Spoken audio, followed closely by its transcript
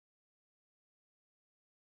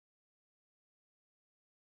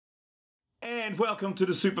And welcome to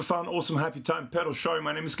the super fun, awesome, happy time pedal show.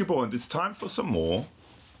 My name is Gabor and it's time for some more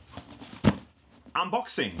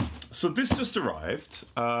unboxing. So this just arrived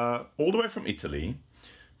all the way from Italy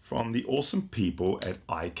from the awesome people at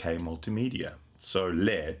IK Multimedia. So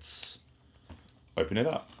let's open it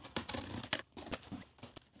up.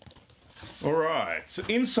 All right, so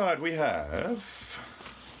inside we have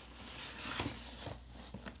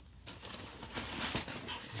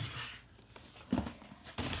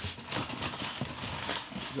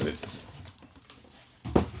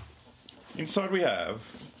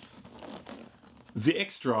the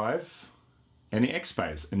X drive and the X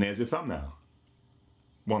space, and there's your thumbnail.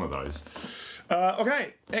 One of those.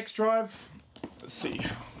 Okay, X drive. Let's see.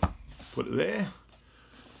 Put it there.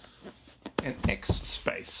 And X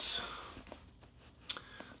space.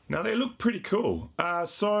 Now they look pretty cool.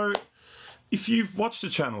 So if you've watched the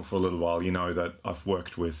channel for a little while, you know that I've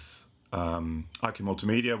worked with IK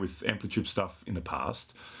Multimedia with Amplitude stuff in the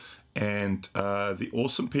past. And the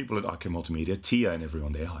awesome people at IK Multimedia, Tia and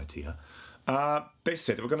everyone there, hi Tia, they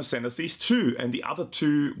said they were going to send us these two, and the other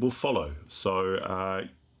two will follow. So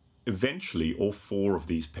eventually all four of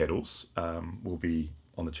these pedals will be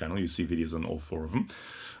on the channel. You see videos on all four of them.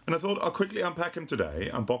 And I thought I'll quickly unpack them today,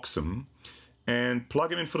 unbox them, and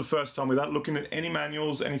plug them in for the first time without looking at any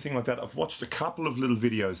manuals, anything like that. I've watched a couple of little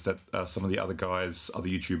videos that some of the other guys, other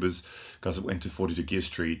YouTubers, guys that went to 42 Gear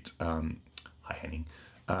Street, hi Henning,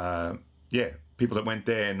 yeah, people that went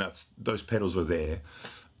there, and those pedals were there.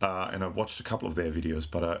 And I've watched a couple of their videos,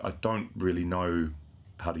 but I don't really know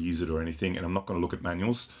how to use it or anything, and I'm not going to look at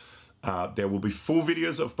manuals. There will be full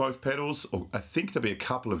videos of both pedals, or I think there'll be a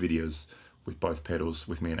couple of videos with both pedals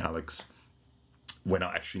with me and Alex when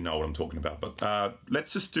I actually know what I'm talking about. But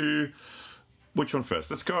let's just do which one first.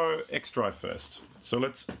 Let's go X drive first. So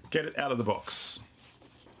let's get it out of the box.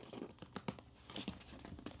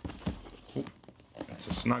 Ooh, that's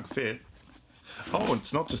a snug fit. Oh,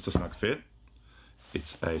 it's not just a snug fit.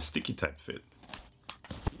 It's a sticky tape fit.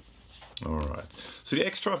 All right. So the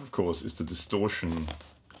X drive, of course, is the distortion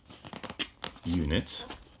unit.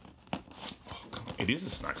 Oh, come on. It is a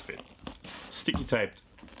snug fit. Sticky taped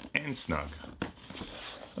and snug.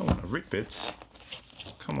 Don't want to rip it.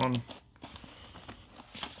 Come on.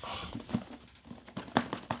 Oh.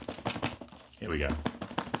 Here we go.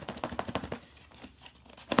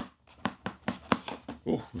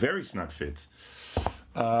 Oh, very snug fit.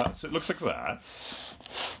 So it looks like that.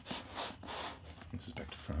 This is back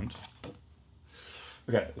to front.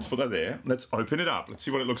 Okay, let's put that there. Let's open it up. Let's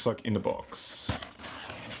see what it looks like in the box.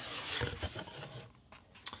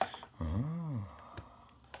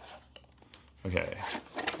 Okay.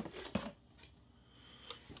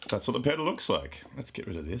 That's what the pedal looks like. Let's get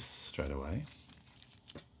rid of this straight away.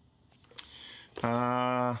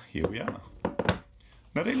 Here we are.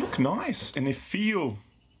 Now they look nice and they feel,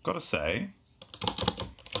 gotta say,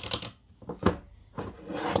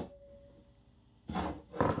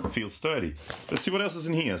 feel sturdy. Let's see what else is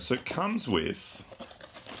in here. So it comes with,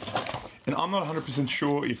 and I'm not 100%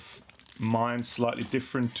 sure if mine's slightly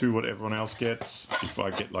different to what everyone else gets, if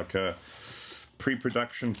I get like a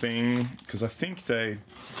pre-production thing, because I think they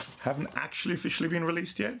haven't actually officially been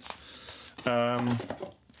released yet.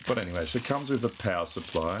 But anyway, so it comes with a power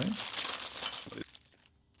supply,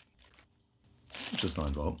 which is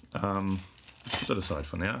 9 volt. Put that aside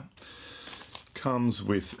for now. Comes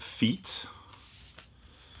with feet.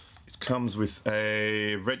 Comes with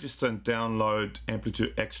a register and download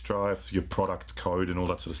Amplitude X drive, your product code and all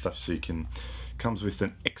that sort of stuff, so you can. Comes with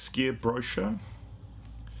an X gear brochure,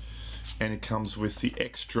 and it comes with the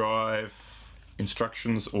X drive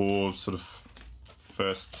instructions, or sort of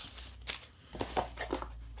first.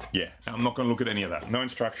 Yeah, I'm not going to look at any of that. No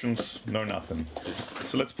instructions, no nothing.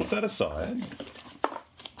 So let's put that aside.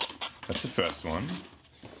 That's the first one.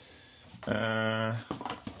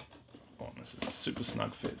 Oh, this is a super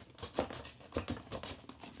snug fit.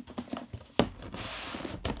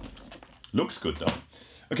 Looks good though.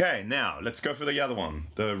 Okay, now let's go for the other one,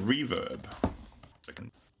 the reverb.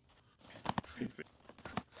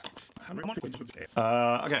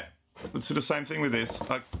 Okay, let's do the same thing with this.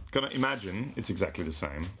 I'm gonna imagine it's exactly the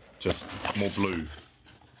same, just more blue.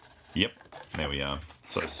 Yep, there we are.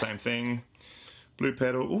 So same thing, blue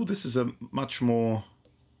pedal. Oh, this is a much more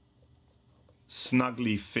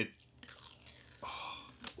snugly fit. Oh,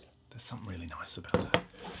 there's something really nice about that.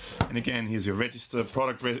 And again, here's your register,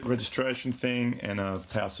 product registration thing, and a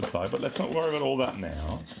power supply. But let's not worry about all that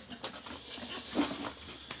now.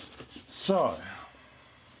 So,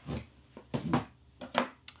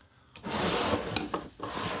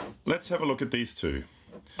 let's have a look at these two.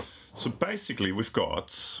 So basically, we've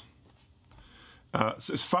got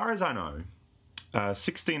So as far as I know,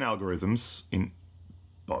 16 algorithms in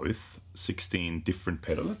both, 16 different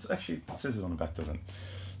pedals. Actually, it says it on the back, doesn't it?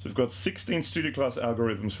 So we've got 16 studio class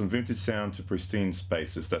algorithms from vintage sound to pristine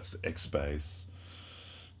spaces. That's the X bass.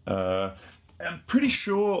 I'm pretty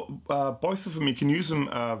sure both of them, you can use them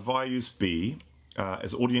via USB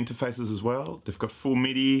as audio interfaces as well. They've got full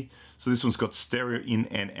MIDI. So this one's got stereo in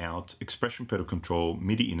and out, expression pedal control,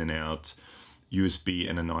 MIDI in and out, USB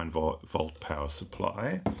and a 9-volt power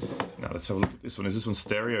supply. Now let's have a look at this one. Is this one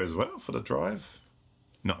stereo as well for the drive?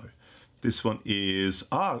 No. This one is,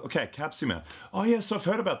 okay, cab sim out. Oh yes, I've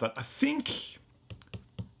heard about that. I think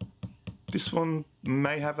this one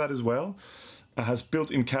may have that as well. It has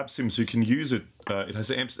built-in cab sim, so you can use it. It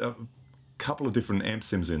has a couple of different amp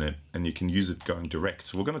sims in it, and you can use it going direct.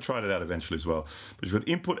 So we're going to try that out eventually as well. But you've got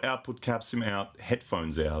input, output, cab sim out,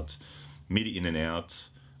 headphones out, MIDI in and out,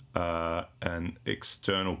 and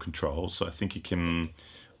external control. So I think you can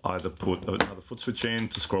either put another foot switch in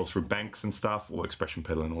to scroll through banks and stuff, or expression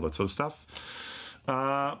pedal and all that sort of stuff.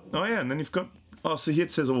 Oh yeah, and then you've got, so here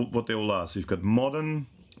it says what they all are. So you've got modern,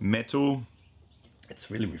 metal, it's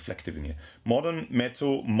really reflective in here. Modern,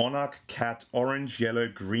 metal, monarch, cat, orange, yellow,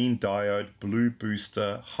 green diode, blue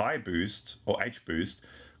booster, high boost, or H boost,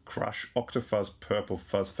 crush, octafuzz, purple,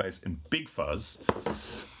 fuzz face, and big fuzz.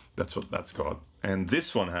 That's what that's got. And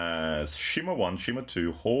this one has shimmer 1, shimmer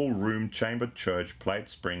 2, hall, room, chamber, church, plate,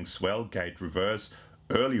 spring, swell, gate, reverse,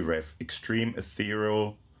 early ref, extreme,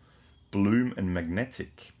 ethereal, bloom, and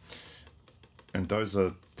magnetic. And those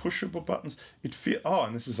are pushable buttons.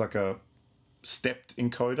 And this is like a stepped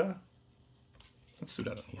encoder. Let's do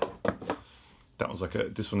that on here. That was like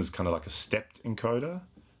this one is kind of like a stepped encoder,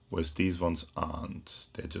 whereas these ones aren't.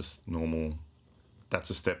 They're just normal. That's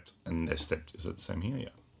a stepped, and they're stepped. Is it the same here? Yeah.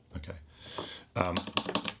 Okay.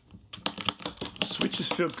 Switches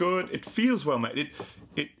feel good. It feels well made.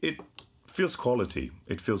 It feels quality.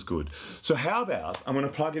 It feels good. So how about I'm going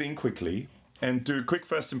to plug it in quickly and do quick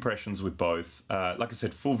first impressions with both. Like I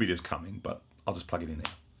said, full video's coming, but I'll just plug it in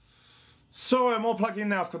there. So I'm all plugged in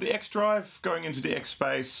now. I've got the X drive going into the X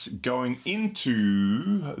space, going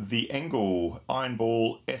into the Engel Iron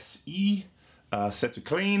Ball SE. Set to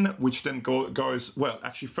clean, which then goes, well,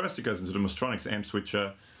 actually first it goes into the Mozztronics Amp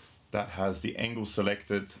Switcher that has the Engel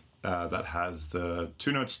selected, that has the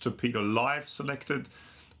 2 notes Torpedo Live selected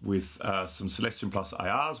with some Celestion Plus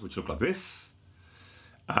IRs, which look like this.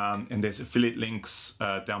 And there's affiliate links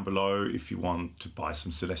down below if you want to buy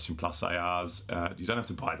some Celestion Plus IRs. You don't have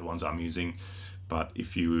to buy the ones I'm using, but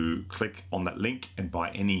if you click on that link and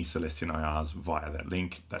buy any Celestion IRs via that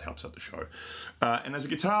link, that helps out the show. And as a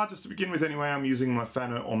guitar, just to begin with anyway, I'm using my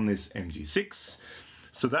Fano Omnis MG6.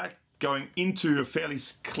 So that going into a fairly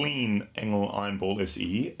clean Engel Iron Ball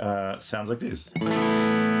SE sounds like this.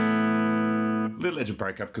 Little edge of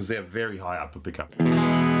breakup because they're very high output pickup.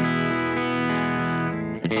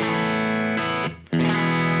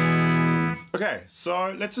 Okay,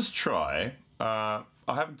 so let's just try. I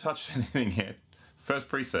haven't touched anything yet. First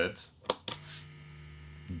preset,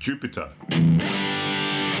 Jupiter.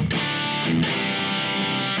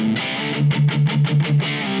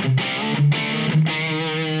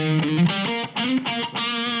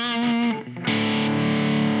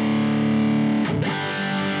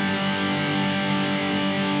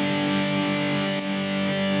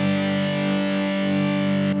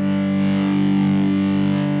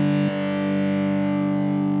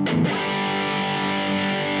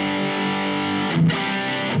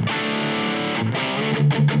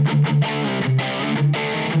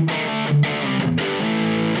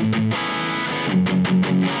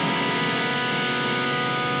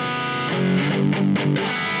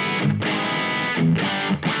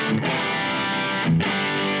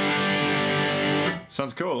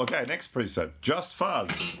 Sounds cool. Okay, next preset, Just Fuzz.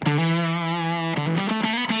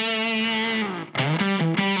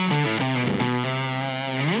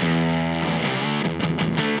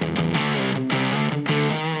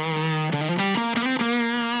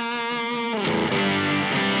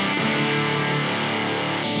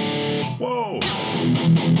 Whoa!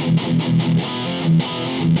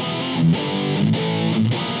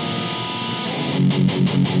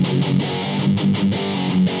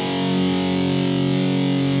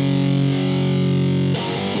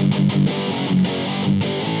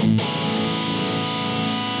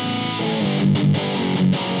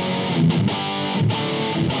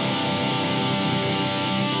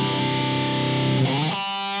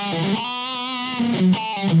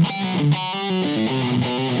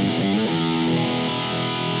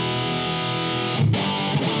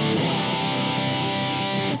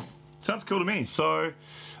 Sounds cool to me. So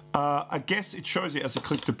I guess it shows you as I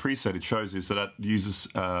click the preset, it shows you, so that uses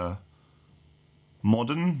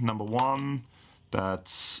modern, number 1,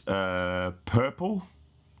 that's purple,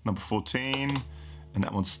 number 14, and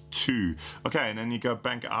that one's 2. Okay, and then you go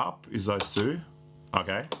bank up, is those 2.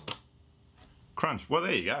 Okay. Crunch, well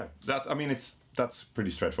there you go. That's, I mean, that's pretty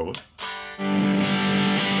straightforward.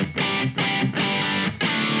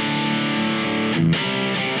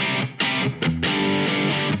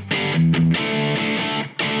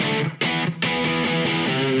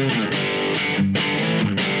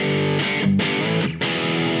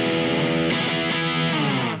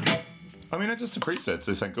 I mean, just the presets,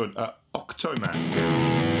 they sound good. Octoman.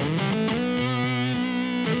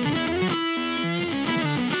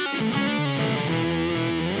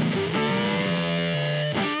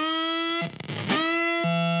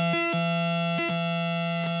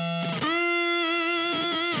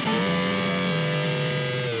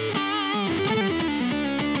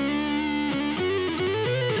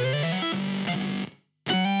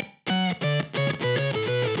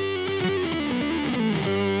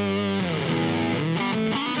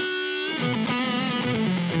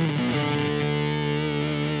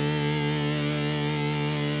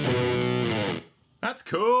 That's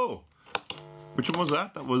cool. Which one was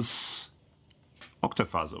that? That was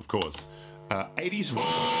Octofuzz, of course. 80s.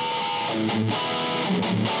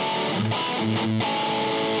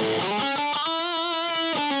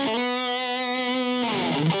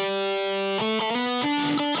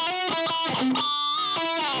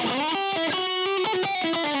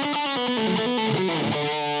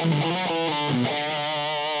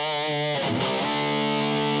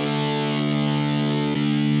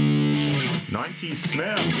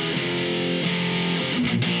 Snare.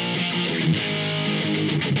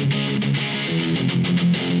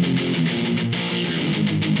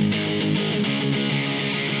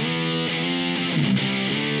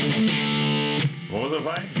 What was it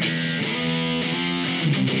playing?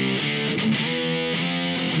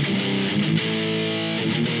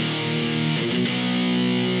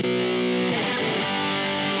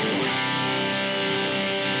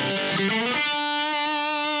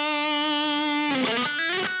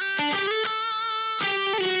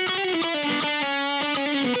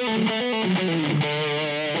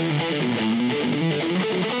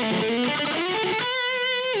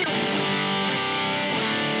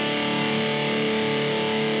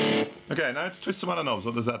 Okay, now let's twist some other knobs.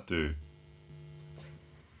 What does that do?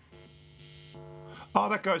 Oh,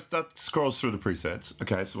 that scrolls through the presets.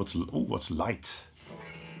 Okay, so what's light?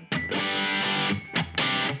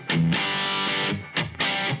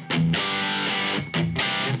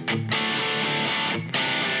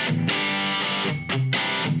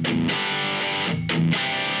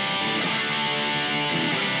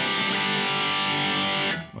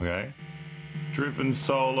 Okay. Driven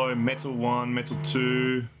solo, metal 1, metal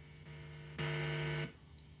 2.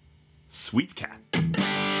 Sweet Cat.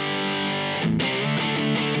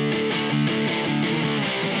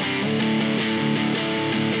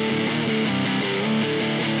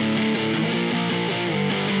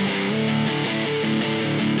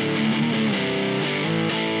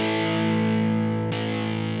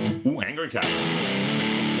 Ooh, Angry Cat.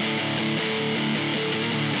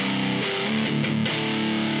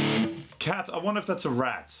 Cat, I wonder if that's a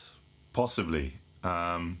rat. Possibly.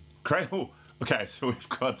 Cradle. Okay, so we've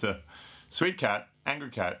got a Sweet Cat,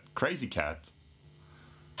 Angry Cat, Crazy Cat.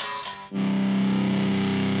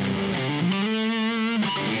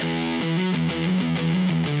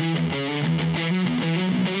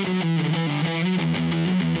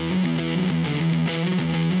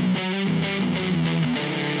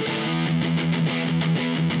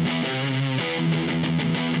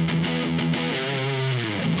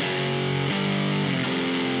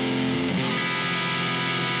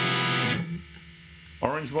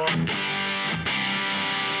 Orange one.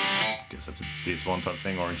 Guess that's a DS1 type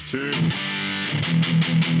thing. Orange 2.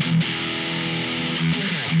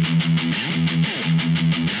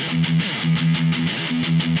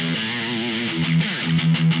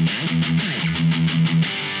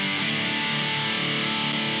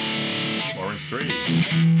 Orange 3.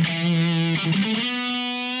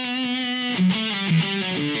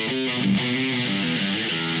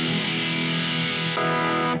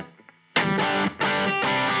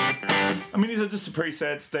 I mean, these are just the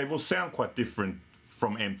presets. They will sound quite different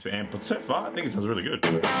from amp to amp, but so far I think it sounds really good.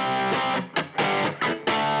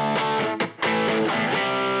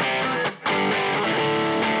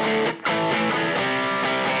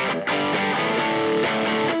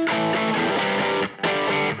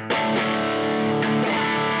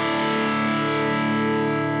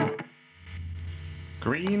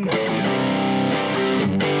 Green.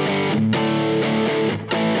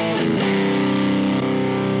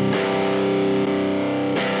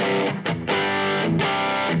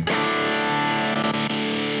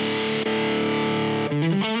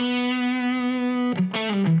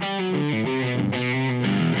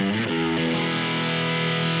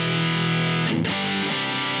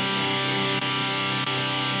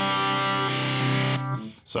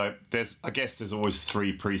 So I guess there's always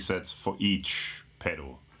 3 presets for each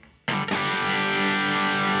pedal.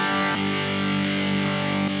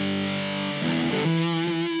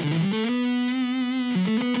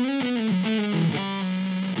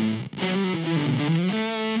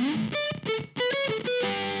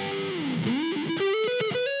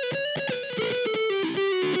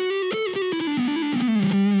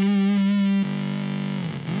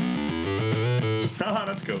 Ah,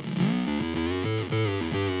 that's cool.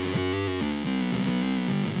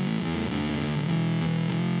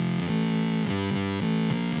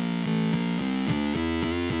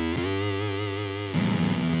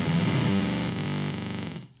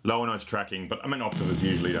 Lower notes tracking, but I mean octaves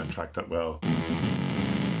usually don't track that well.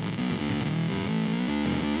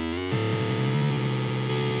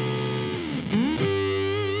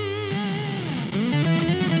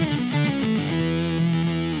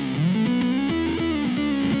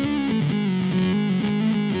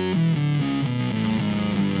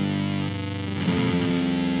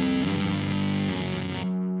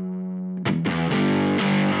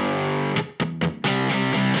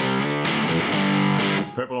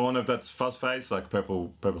 Purple, I wonder if that's fuzz phase, like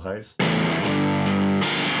purple haze.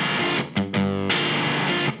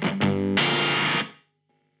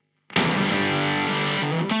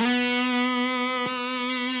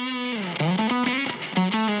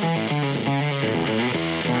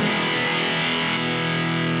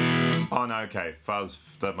 Oh no, okay,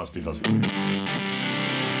 fuzz, that must be fuzz.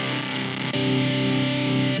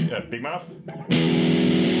 Big Muff?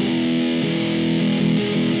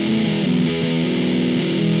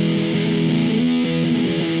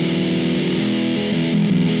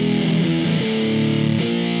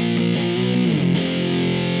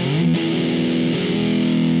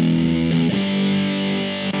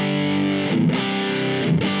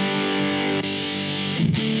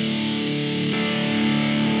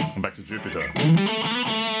 Back to Jupiter.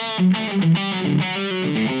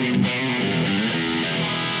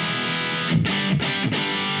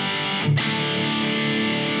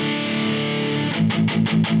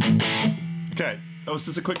 Okay, that was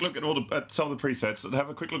just a quick look at at some of the presets. Let's have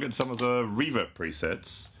a quick look at some of the reverb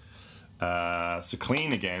presets. So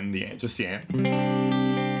clean again, just the amp.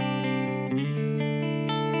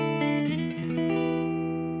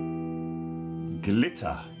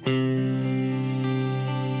 Glitter.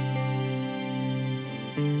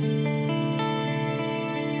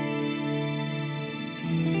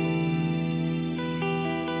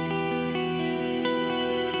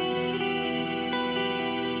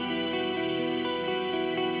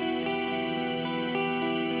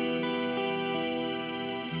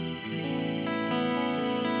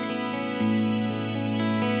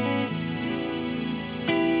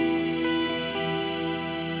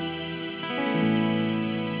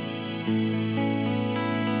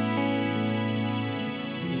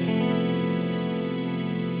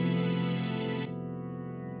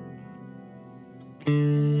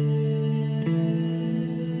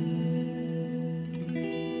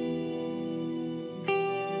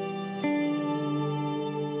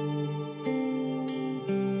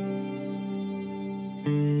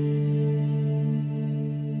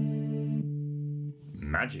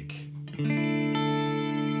 Magic.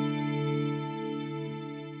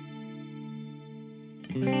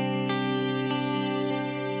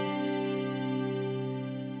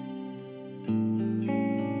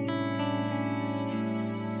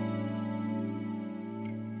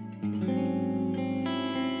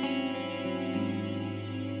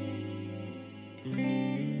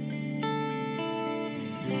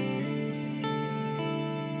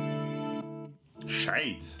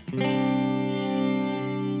 Shade.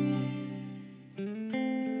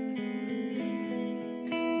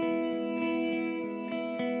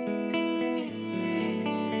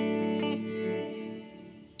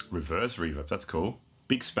 Reverse reverb, that's cool.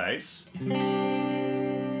 Big space.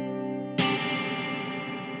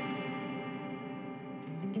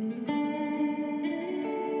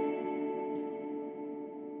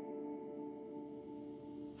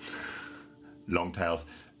 Long tails.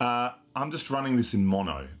 I'm just running this in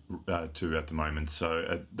mono too at the moment,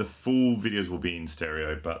 so the full videos will be in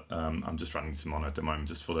stereo, but I'm just running this in mono at the moment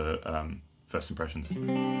just for the first impressions.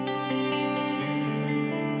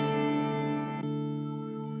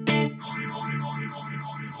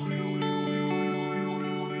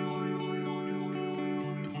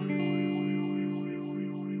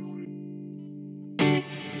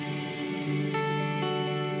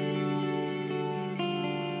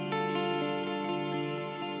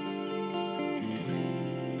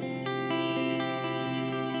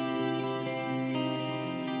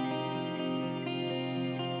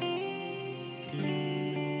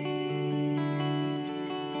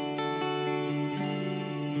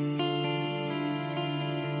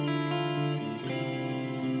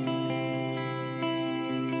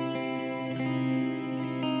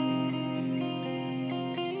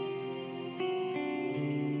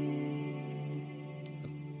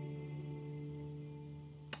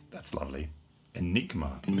 That's lovely.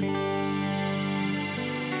 Enigma.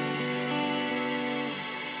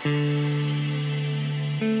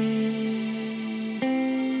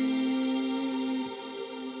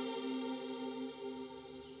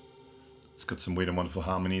 It's got some weird and wonderful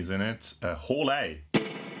harmonies in it. Hall A.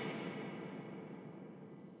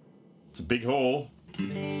 It's a big hall.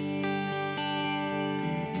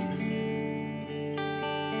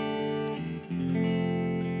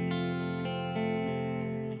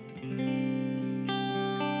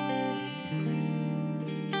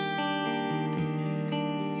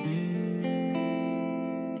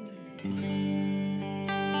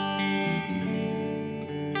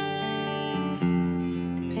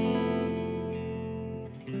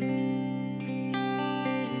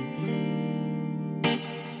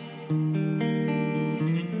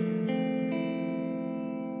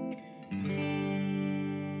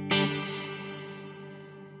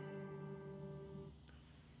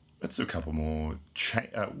 Let's do a couple more.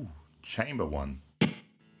 Chamber one.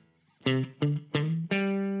 And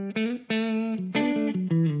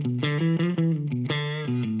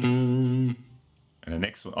the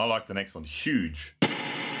next one, I like the next one, huge.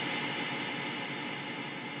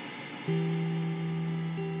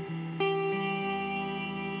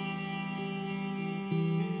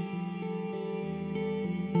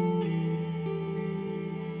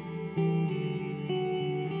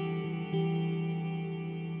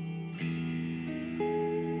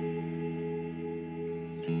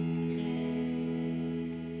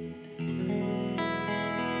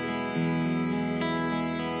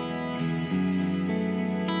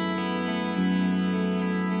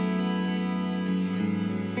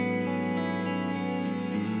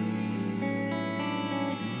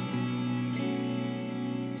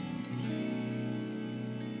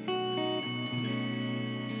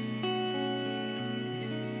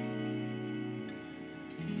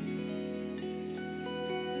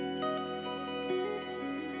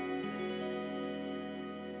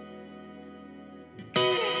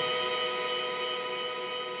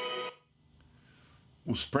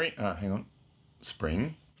 Well, spring, hang on,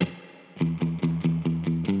 spring.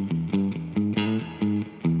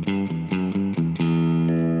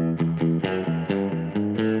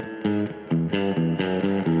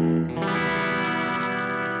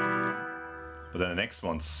 But then the next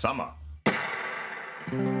one's summer.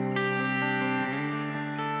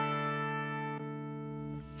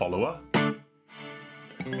 Follower.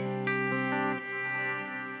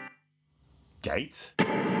 Gate.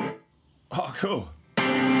 Oh, cool.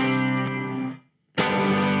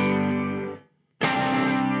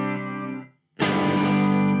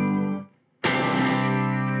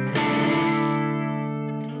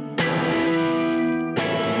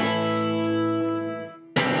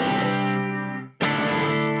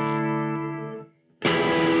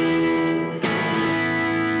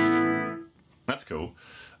 That's cool.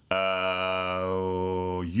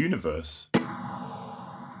 Universe.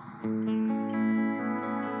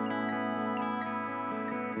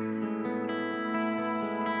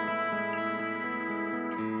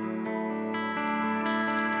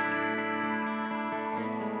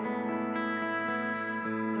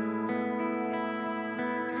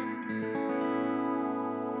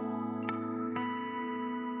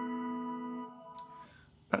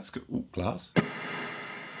 That's good. Ooh, glass.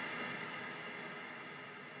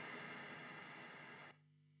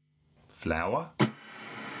 Flower.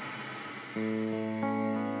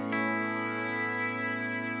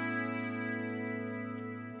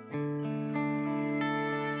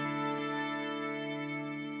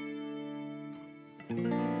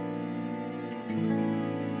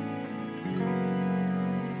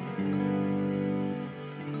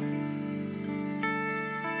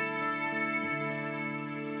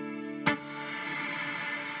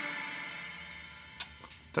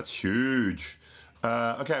 That's huge.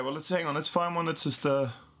 Okay, well, let's hang on. Let's find one that's just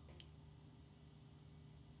a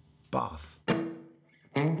bath.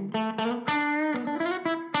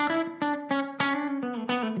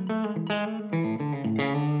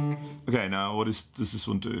 Okay, now what does this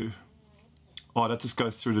one do? Oh, that just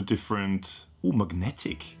goes through the different... Oh,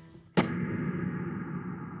 magnetic.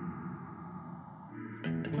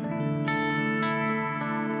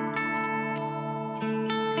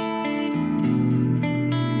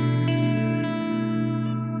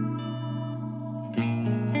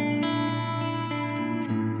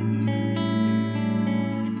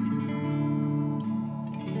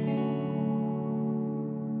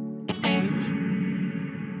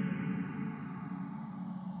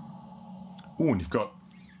 Oh, and you've got...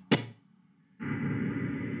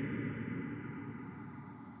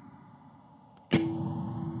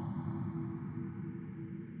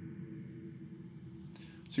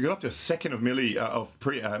 So you got up to a second of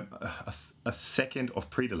a second of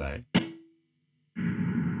pre-delay.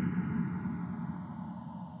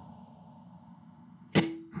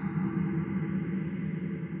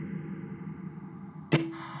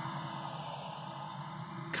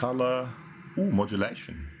 Color,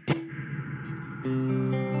 modulation.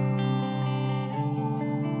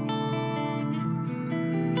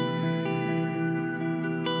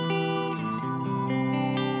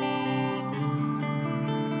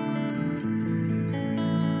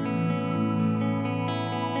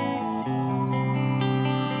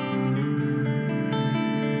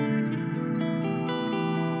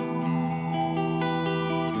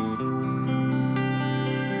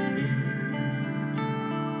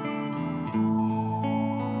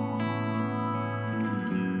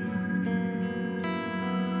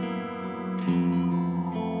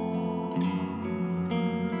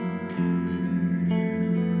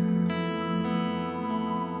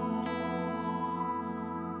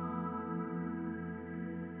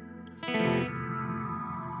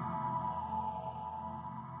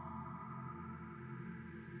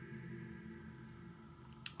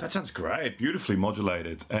 That sounds great, beautifully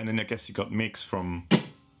modulated. And then I guess you got mix from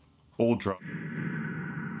all dry.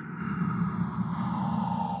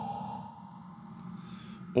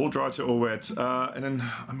 All dry to all wet. And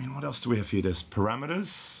then, I mean, what else do we have here? There's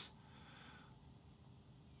parameters.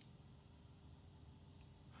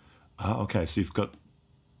 Okay, so you've got,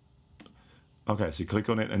 okay, so you click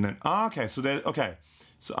on it and then, okay, so there, okay.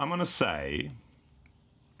 So I'm gonna say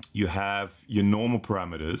you have your normal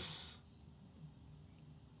parameters.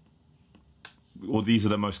 Or these are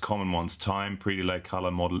the most common ones: time, pre-delay, color,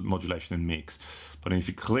 modulation, and mix. But if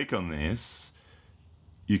you click on this,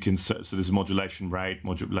 you can, so there's modulation rate,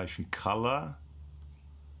 modulation color.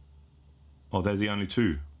 Oh, there's the only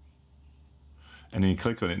two. And then you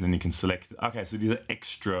click on it and then you can select. Okay, so these are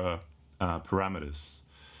extra parameters.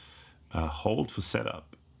 Hold for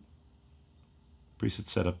setup. Preset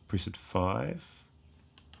setup, preset 5.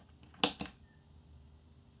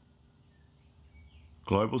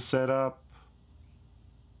 Global setup.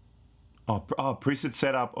 Oh, preset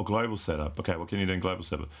setup or global setup. Okay, what can you do in global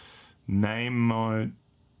setup? Name mode,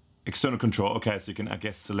 external control. Okay, so you can, I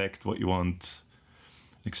guess, select what you want.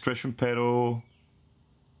 Expression pedal,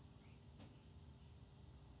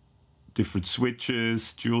 different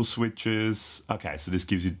switches, dual switches. Okay, so this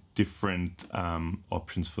gives you different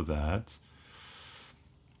options for that.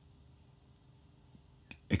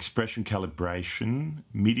 Expression calibration,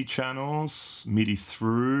 MIDI channels, MIDI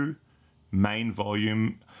through, main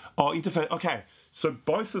volume. Oh, interface. Okay, so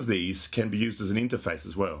both of these can be used as an interface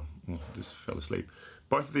as well. Oh, just fell asleep.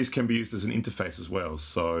 Both of these can be used as an interface as well.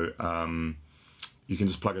 So you can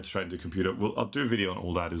just plug it straight into the computer. Well, I'll do a video on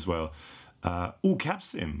all that as well.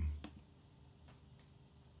 CapSim.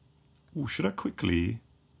 Oh, should I quickly?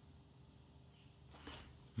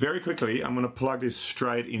 Very quickly, I'm going to plug this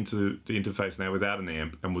straight into the interface now without an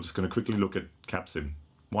amp, and we're just going to quickly look at CapSim.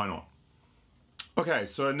 Why not? Okay,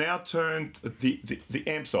 so I now turned the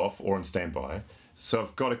amps off or on standby. So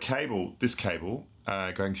I've got a cable, this cable,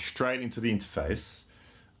 going straight into the interface.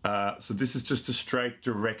 So this is just a straight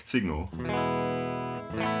direct signal.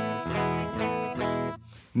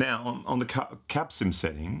 Now on the CapSim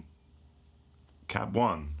setting, Cap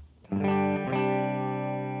 1.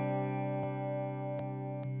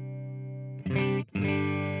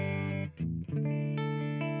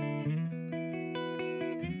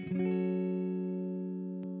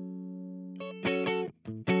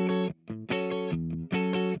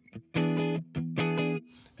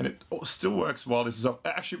 And it still works while this is off.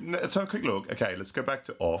 Actually, let's have a quick look. Okay, let's go back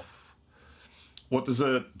to off. What does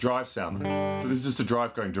a drive sound? So this is just a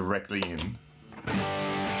drive going directly in.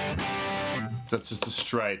 So that's just a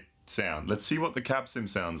straight sound. Let's see what the CapSim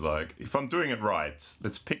sounds like. If I'm doing it right,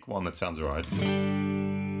 let's pick one that sounds right.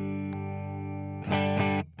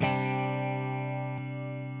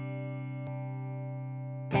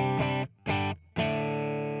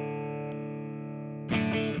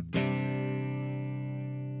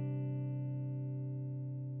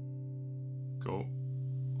 Cool.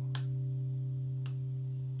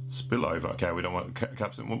 Spillover. Okay, we don't want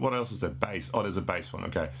CapSim. What else is there? Bass. Oh, there's a bass one.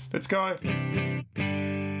 Okay, let's go.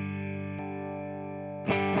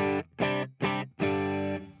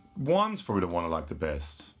 One's probably the one I like the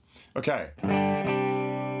best. Okay.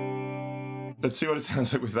 Let's see what it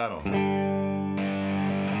sounds like with that on.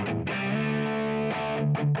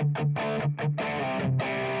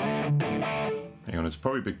 Hang on, it's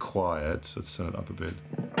probably a bit quiet, so let's turn it up a bit.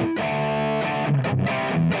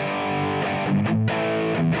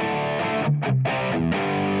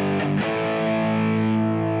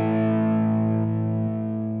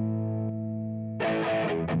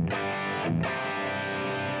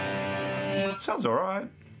 that sounds all right.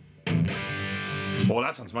 Oh,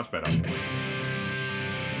 that sounds much better.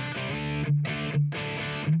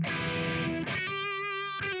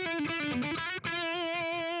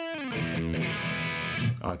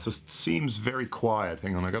 Oh, it just seems very quiet.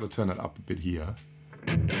 Hang on, I got to turn it up a bit here.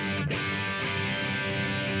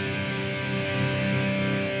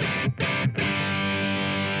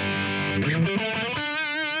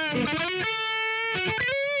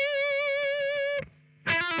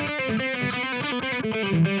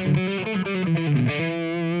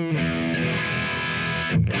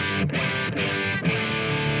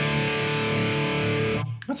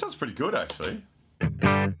 That sounds pretty good, actually.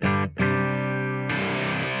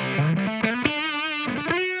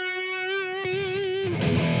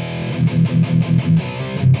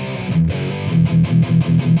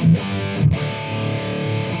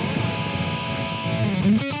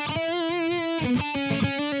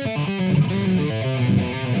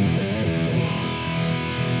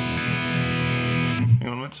 Hang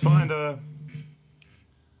on, let's find a...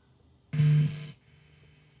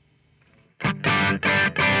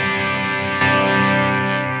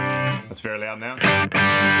 That's very loud now.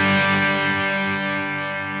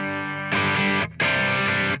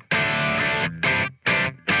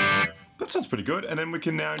 That sounds pretty good. And then we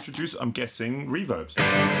can now introduce, I'm guessing, reverbs.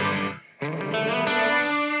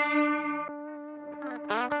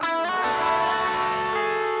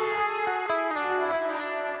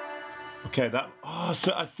 Okay, that. Oh,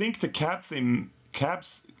 so I think the cab thing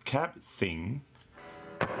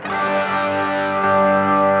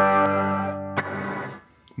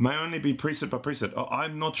may only be preset by preset. Oh,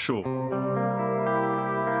 I'm not sure.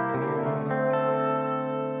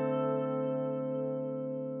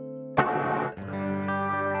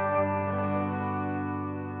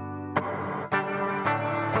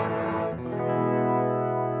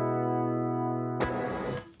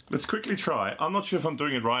 Let's quickly try. I'm not sure if I'm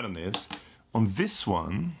doing it right on this. On this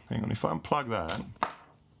one, hang on, if I unplug that,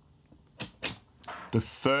 the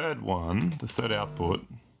third one, the third output,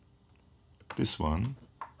 this one,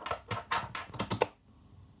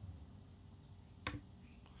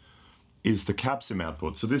 is the capsim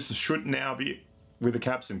output. So this should now be with the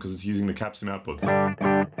capsim because it's using the capsim output.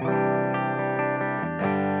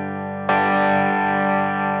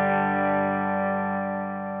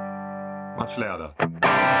 Much louder.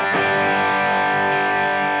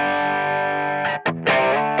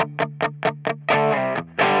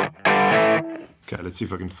 Okay, let's see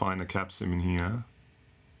if I can find a capsim in here.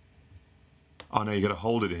 Oh no, you gotta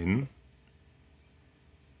hold it in.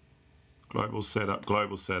 Global setup,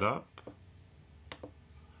 global setup.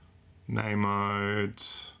 Name mode.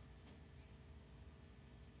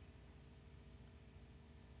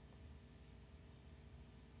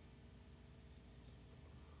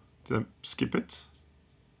 Did I skip it?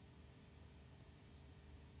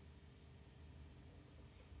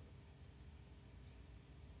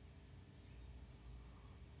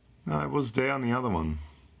 No, it was there on the other one.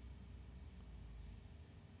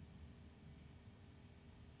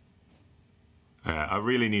 I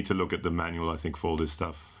really need to look at the manual, I think, for all this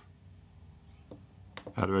stuff.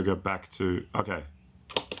 How do I go back to... Okay.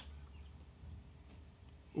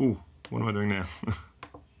 Ooh, what am I doing now?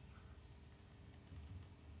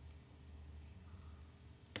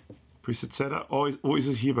 Preset setup? Oh, is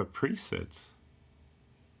this here by presets?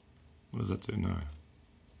 What does that do? No.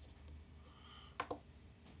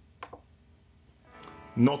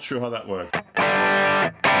 Not sure how that works.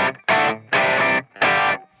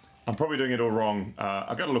 I'm probably doing it all wrong.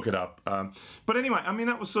 I've got to look it up. But anyway, I mean,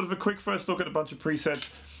 that was sort of a quick first look at a bunch of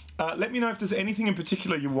presets. Let me know if there's anything in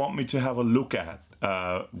particular you want me to have a look at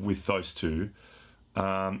with those two.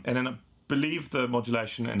 And then I believe the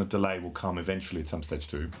modulation and the delay will come eventually at some stage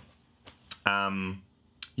too.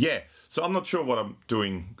 Yeah, so I'm not sure what I'm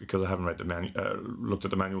doing because I haven't read the looked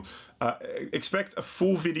at the manual. Expect a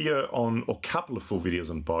full video on, or couple of full videos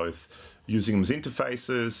on both, using them as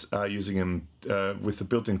interfaces, using them with the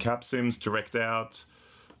built-in capsims, direct out.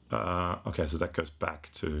 Okay, so that goes back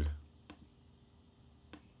to...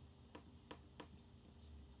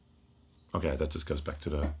 Okay, that just goes back to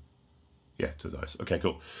the... Yeah, to those. Okay,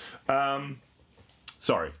 cool.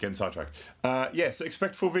 Sorry, getting sidetracked. Yeah, so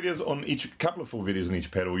expect full videos on each, couple of full videos on each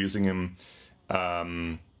pedal, using them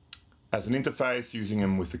as an interface, using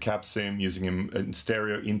them with the capsim, using them in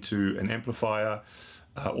stereo into an amplifier,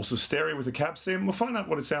 also stereo with the capsim. We'll find out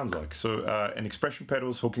what it sounds like. So, and expression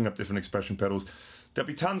pedals, hooking up different expression pedals. There'll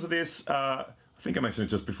be tons of this. I think I mentioned it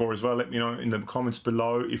just before as well. Let me know in the comments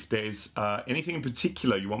below if there's anything in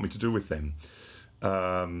particular you want me to do with them.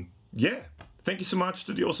 Yeah. Thank you so much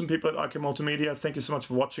to the awesome people at IK Multimedia. Thank you so much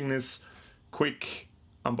for watching this quick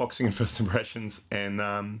unboxing and first impressions,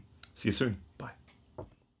 and see you soon.